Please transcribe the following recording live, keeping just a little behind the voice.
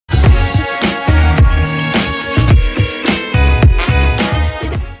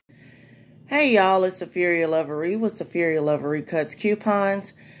Hey y'all, it's Safiria Lovery with Safiria Lovery Cuts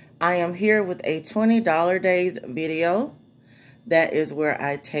Coupons. I am here with a $20 days video. That is where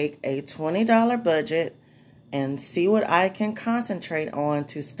I take a $20 budget and see what I can concentrate on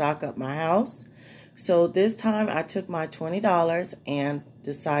to stock up my house. So this time I took my $20 and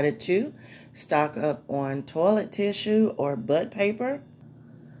decided to stock up on toilet tissue or butt paper,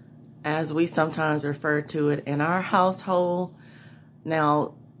 as we sometimes refer to it in our household.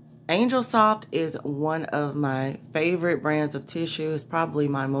 Now, Angel Soft is one of my favorite brands of tissue. It's probably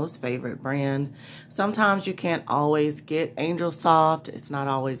my most favorite brand. Sometimes you can't always get Angel Soft. It's not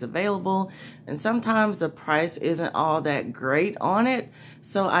always available. And sometimes the price isn't all that great on it.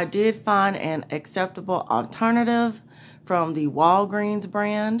 So I did find an acceptable alternative from the Walgreens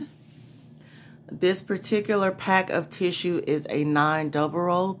brand. This particular pack of tissue is a 9 double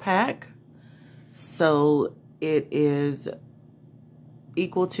roll pack. So it is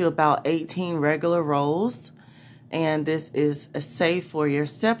equal to about 18 regular rolls, and this is safe for your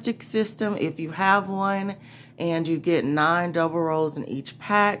septic system if you have one, and you get 9 double rolls in each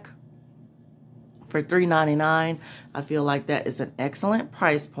pack for $3.99. I feel like that is an excellent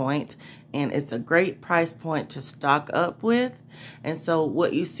price point, and it's a great price point to stock up with. And so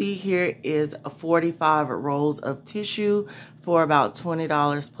what you see here is 45 rolls of tissue for about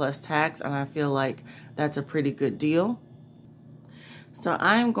 $20 plus tax, and I feel like that's a pretty good deal. So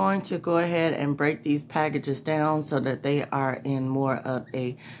I'm going to go ahead and break these packages down so that they are in more of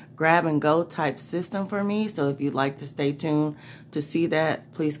a grab and go type system for me. So if you'd like to stay tuned to see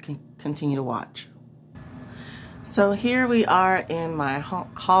that, please continue to watch. So here we are in my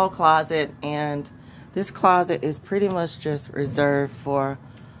hall closet, and this closet is pretty much just reserved for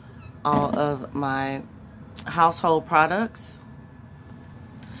all of my household products.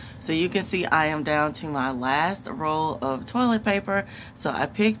 So you can see I am down to my last roll of toilet paper. So I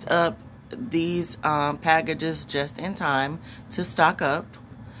picked up these packages just in time to stock up.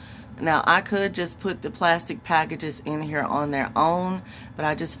 Now I could just put the plastic packages in here on their own, but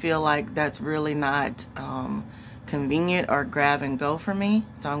I just feel like that's really not convenient or grab and go for me.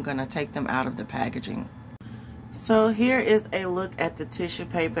 So I'm gonna take them out of the packaging. So here is a look at the tissue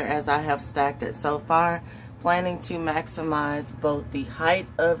paper as I have stacked it so far, planning to maximize both the height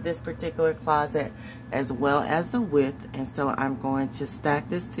of this particular closet as well as the width. And so I'm going to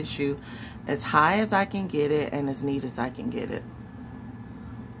stack this tissue as high as I can get it and as neat as I can get it.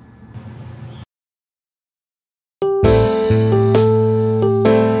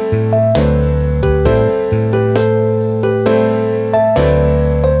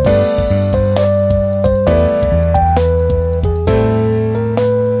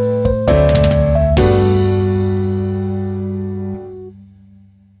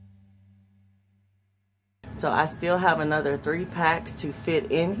 So I still have another 3 packs to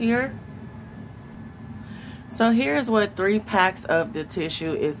fit in here. So here's what 3 packs of the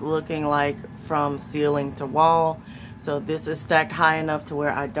tissue is looking like from ceiling to wall. So this is stacked high enough to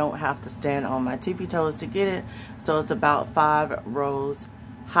where I don't have to stand on my tippy toes to get it. So it's about 5 rows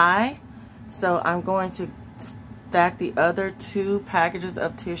high. So I'm going to stack the other 2 packages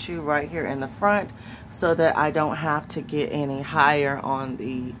of tissue right here in the front so that I don't have to get any higher on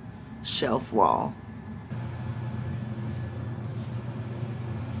the shelf wall.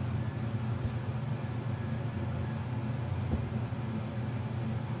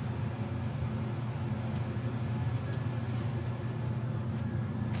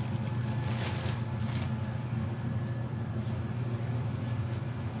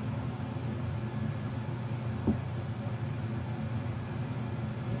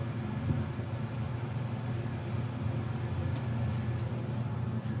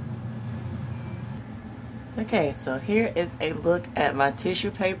 Okay, so here is a look at my tissue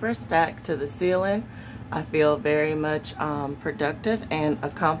paper stacked to the ceiling. I feel very much productive and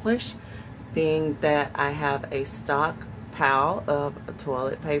accomplished, being that I have a stock pile of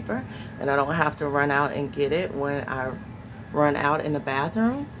toilet paper and I don't have to run out and get it when I run out in the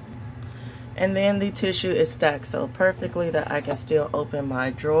bathroom. And then the tissue is stacked so perfectly that I can still open my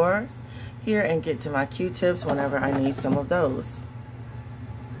drawers here and get to my Q-tips whenever I need some of those.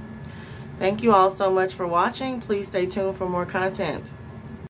 Thank you all so much for watching. Please stay tuned for more content.